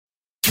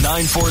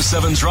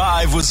947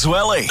 Drive with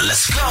Zwelly.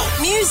 Let's go.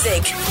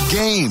 Music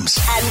Games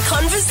and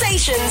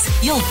conversations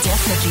you'll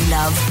definitely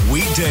love.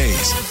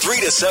 weekdays 3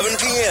 to 7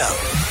 p.m.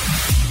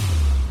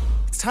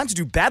 It's time to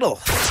do battle.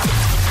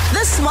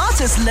 The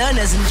smartest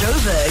learners in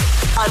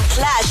Joburg on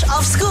Clash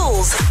of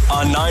Schools.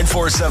 On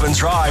 947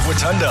 Drive with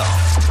Tundo.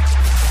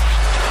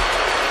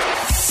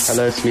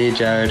 Hello, it's me,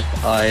 Jared.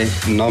 I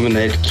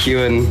nominate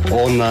Kewan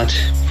Allnut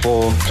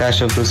for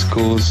Clash of the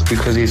Schools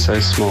because he's so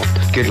smart.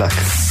 Good luck.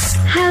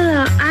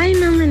 Hello, I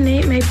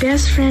nominate my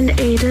best friend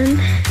Aiden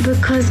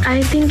because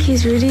I think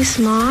he's really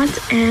smart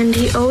and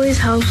he always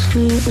helps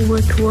me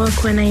with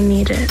work when I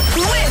need it.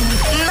 Win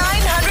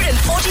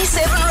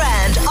 947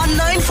 Rand on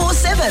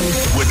 947.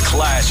 With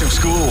Clash of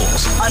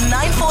Schools. On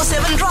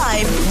 947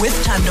 Drive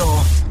with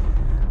Tando.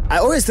 I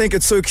always think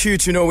it's so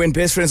cute, when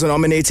best friends are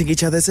nominating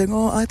each other, saying,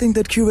 "Oh, I think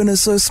that Cuban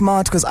is so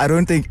smart," because I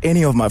don't think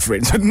any of my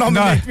friends would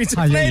nominate me to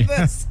play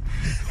this.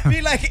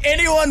 Be like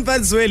anyone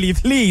but Zwelly,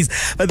 please.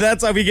 But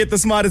that's how we get the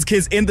smartest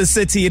kids in the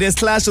city. It is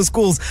Clash of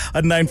Schools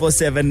at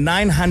 947.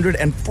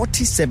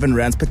 947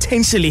 rands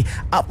potentially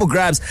up for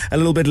grabs a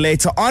little bit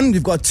later on.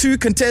 We've got two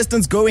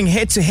contestants going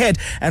head to head,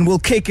 and we'll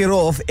kick it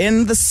off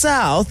in the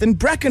south, in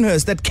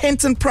Brackenhurst at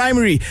Kenton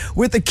Primary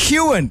with the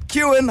Kewan.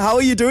 Kewan, how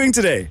are you doing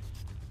today?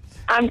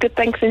 I'm good,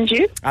 thanks, and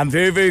you? I'm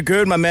very, very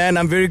good, my man.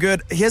 I'm very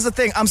good. Here's the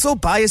thing. I'm so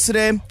biased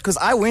today because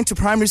I went to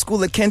primary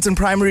school at Kenton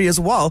Primary as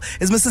well.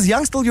 Is Mrs.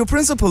 Young still your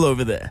principal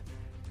over there?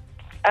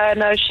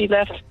 No, she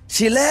left.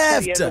 She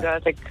left? 2 years ago, I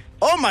think.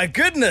 Oh, my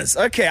goodness.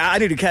 Okay, I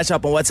need to catch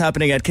up on what's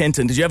happening at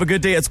Kenton. Did you have a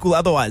good day at school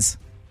otherwise?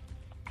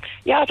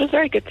 Yeah, it was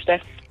very good today.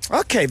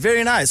 Okay,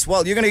 very nice.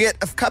 Well, you're going to get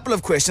a couple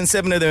of questions,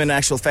 7 of them in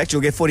actual fact.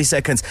 You'll get 40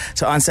 seconds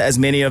to answer as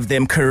many of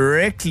them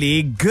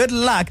correctly. Good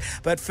luck.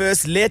 But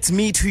first, let's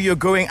meet who you're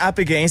going up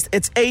against.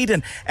 It's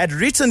Aiden at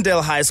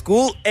Rittondale High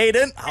School.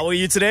 Aiden, how are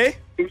you today?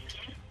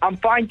 I'm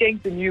fine,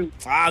 thanks, and you?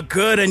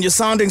 Good, and you're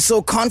sounding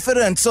so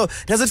confident. So,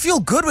 does it feel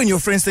good when your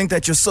friends think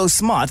that you're so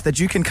smart that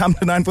you can come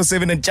to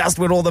 947 and just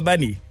win all the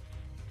money?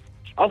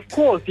 Of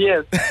course,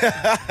 yes.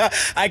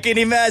 I can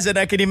imagine,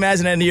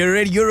 and you're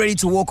ready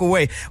to walk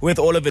away with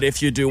all of it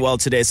if you do well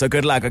today. So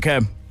good luck, okay?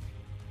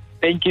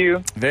 Thank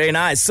you. Very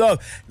nice. So,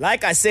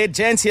 like I said,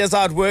 gents, here's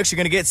how it works. You're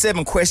going to get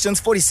 7 questions,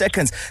 40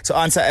 seconds to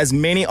answer as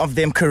many of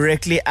them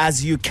correctly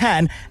as you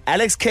can.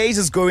 Alex Cage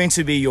is going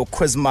to be your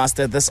quiz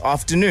master this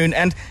afternoon.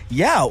 And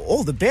yeah,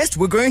 all the best.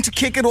 We're going to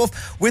kick it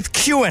off with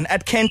Kewan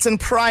at Kenton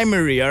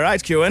Primary. All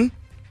right, Kewan?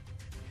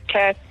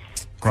 Okay.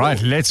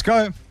 Right, let's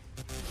go.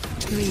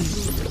 3,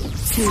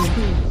 2,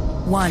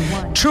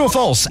 1. True or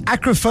false?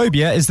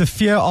 Acrophobia is the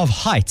fear of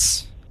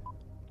heights.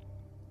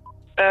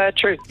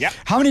 True. Yeah.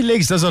 How many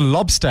legs does a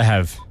lobster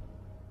have?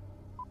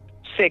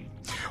 6.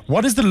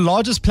 What is the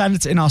largest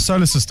planet in our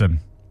solar system?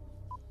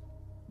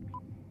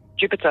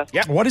 Jupiter.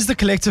 Yeah. What is the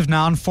collective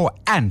noun for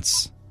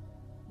ants?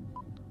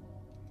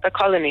 A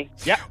colony.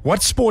 Yeah.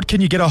 What sport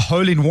can you get a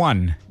hole in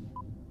one?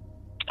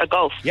 A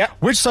golf. Yeah.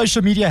 Which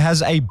social media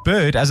has a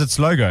bird as its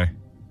logo?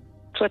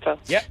 Twitter.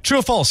 Yeah. True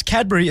or false?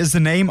 Cadbury is the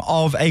name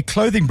of a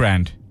clothing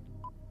brand.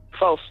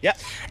 False. Yeah.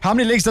 How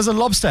many legs does a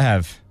lobster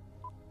have?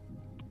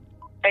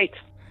 8.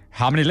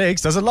 How many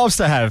legs does a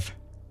lobster have?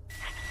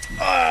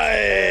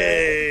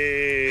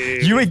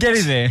 You were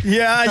getting there.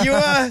 Yeah,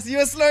 you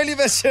were slowly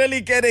but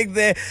surely getting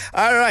there.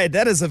 All right,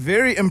 that is a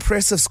very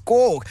impressive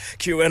score,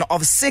 Kewan,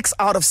 of 6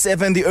 out of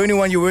 7. The only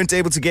one you weren't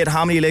able to get,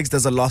 how many legs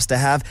does a lobster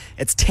have?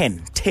 It's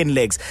 10. 10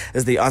 legs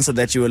is the answer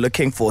that you were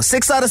looking for.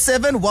 6 out of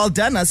 7, well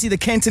done. I see the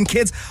Kenton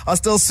kids are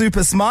still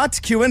super smart.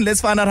 Kewan,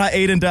 let's find out how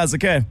Aiden does,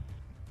 okay?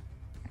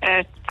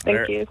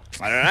 Thank you.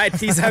 All right,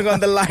 please hang on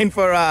the line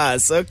for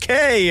us.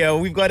 Okay,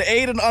 we've got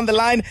Aiden on the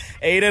line.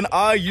 Aiden,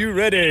 are you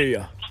ready?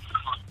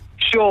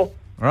 Sure.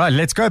 All right,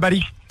 let's go,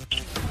 buddy.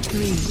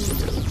 3,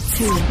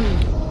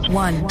 2,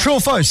 1. True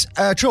or false?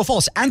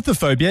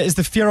 Anthophobia is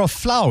the fear of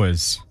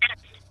flowers.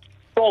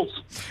 False.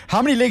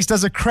 How many legs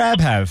does a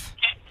crab have?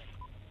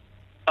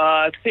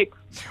 6.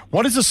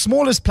 What is the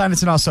smallest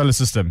planet in our solar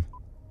system?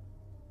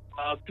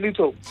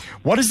 Pluto.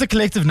 What is the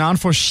collective noun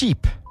for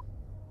sheep?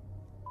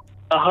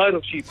 A herd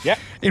of sheep. Yeah.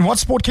 In what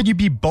sport can you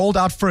be bowled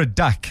out for a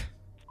duck?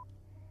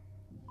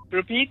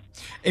 Repeat.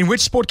 In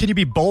which sport can you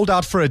be bowled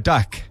out for a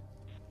duck?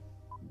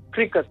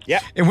 Cricket.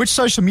 Yeah. In which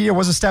social media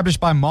was established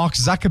by Mark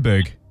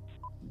Zuckerberg?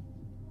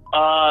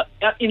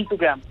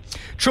 Instagram.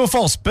 True or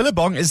false?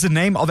 Billabong is the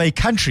name of a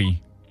country.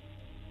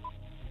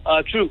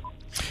 True.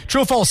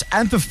 True or false?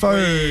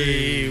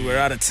 Hey, we're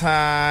out of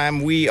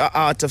time. We are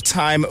out of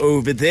time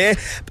over there.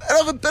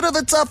 Bit of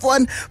a tough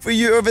one for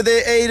you over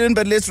there, Aiden,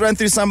 but let's run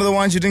through some of the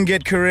ones you didn't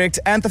get correct.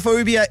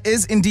 Anthophobia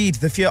is indeed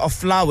the fear of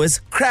flowers.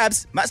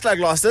 Crabs, much like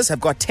lobsters, have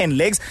got 10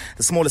 legs.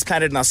 The smallest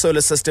planet in our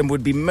solar system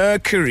would be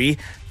Mercury.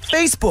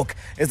 Facebook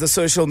is the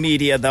social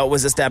media that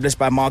was established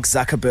by Mark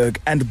Zuckerberg,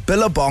 and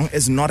Billabong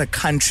is not a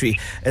country,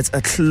 it's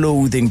a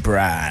clothing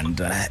brand.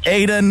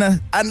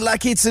 Aiden,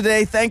 unlucky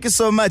today. Thank you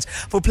so much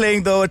for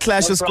playing the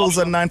Clash of Schools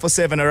on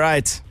 947, all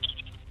right?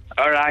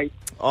 All right.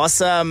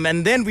 Awesome.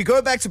 And then we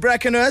go back to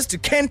Brackenhurst, to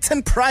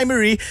Kenton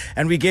Primary,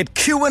 and we get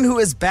Kewen, who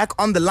is back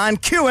on the line.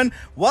 Kewen,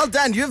 well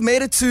done. You've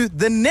made it to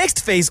the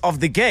next phase of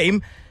the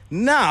game.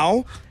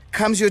 Now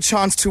comes your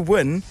chance to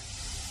win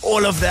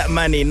all of that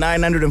money,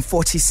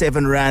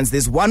 947 rands.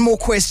 There's one more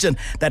question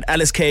that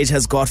Alice Cage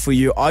has got for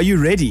you. Are you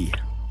ready?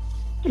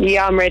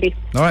 Yeah, I'm ready.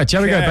 All right,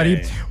 here we go,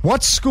 buddy.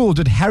 What school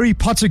did Harry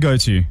Potter go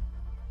to?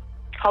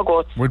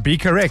 Hogwarts. Would be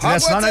correct.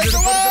 That's Hogwarts,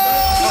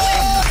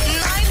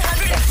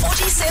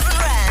 947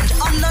 Rand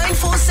on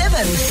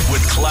 947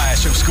 With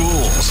Clash of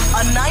Schools.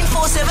 on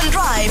 947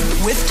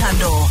 Drive with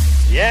Tando.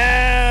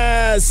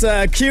 Yes,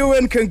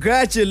 Kewen,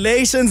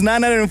 congratulations.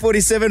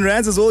 947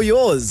 rands is all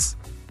yours.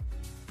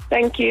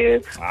 Thank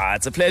you.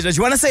 It's a pleasure. Do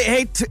you want to say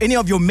hey to any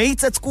of your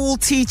mates at school,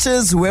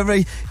 teachers, whoever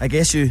I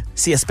guess you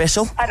see a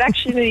special? I'd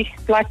actually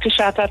like to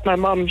shout out my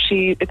mom.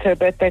 It's her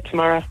birthday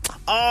tomorrow.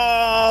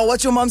 Oh,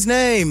 what's your mom's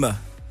name?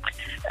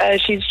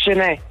 She's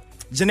Janae.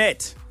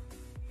 Jeanette.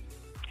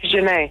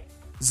 Janae.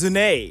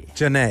 Zune.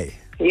 Janae.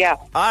 Yeah.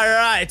 All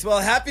right. Well,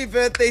 happy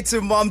birthday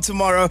to Mom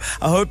tomorrow.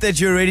 I hope that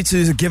you're ready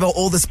to give her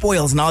all the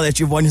spoils now that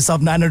you've won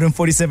yourself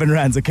 947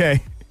 rands,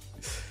 okay?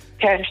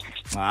 Okay.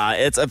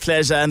 It's a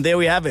pleasure. And there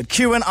we have it.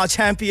 Kewen, our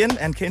champion,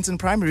 and Kenton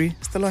Primary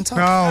still on top.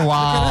 Oh,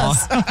 wow.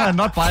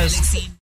 Not biased.